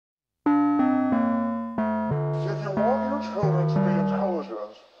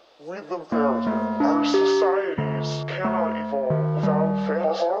read them fairy tales. Our societies cannot evolve without fairy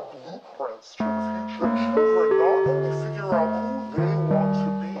tales. Our blueprints to the future. Children not only figure out who they want to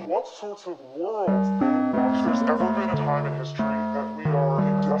be, what sorts of worlds they want. If there's ever been a time in history that we are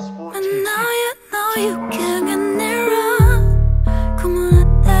in desperate and now you know you can't get nearer. Come on, I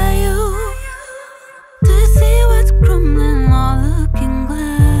dare you. Do you see what's crumbling all looking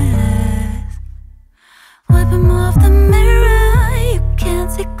glass? Wipe them off the mirror, you can't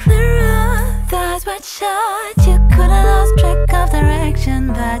see clearer. That's what shot, you could've lost track of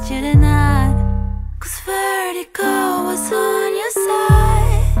direction, but you did not. Cause vertigo was on your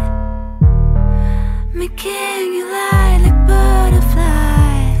side, making you light like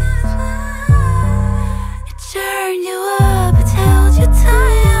butterflies. It turned you up, it held you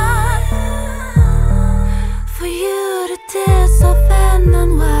tight, for you to dissolve and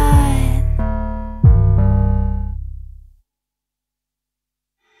unwind.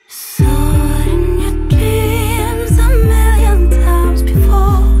 Saw it in your dreams a million times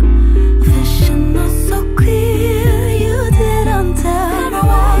before. A vision not so clear, you didn't tell.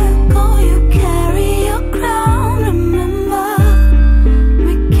 Everywhere you go, you carry your crown. Remember,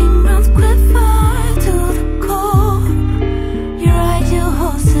 making grounds quiver to the core. You ride your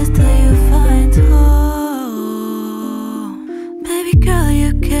horses till you find home. Baby girl,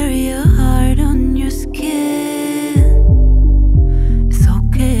 you carry your heart on your skin. It's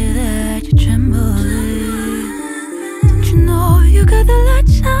okay that you tremble. Don't you know you got the light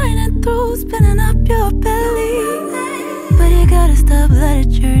shining through, spinning up your belly?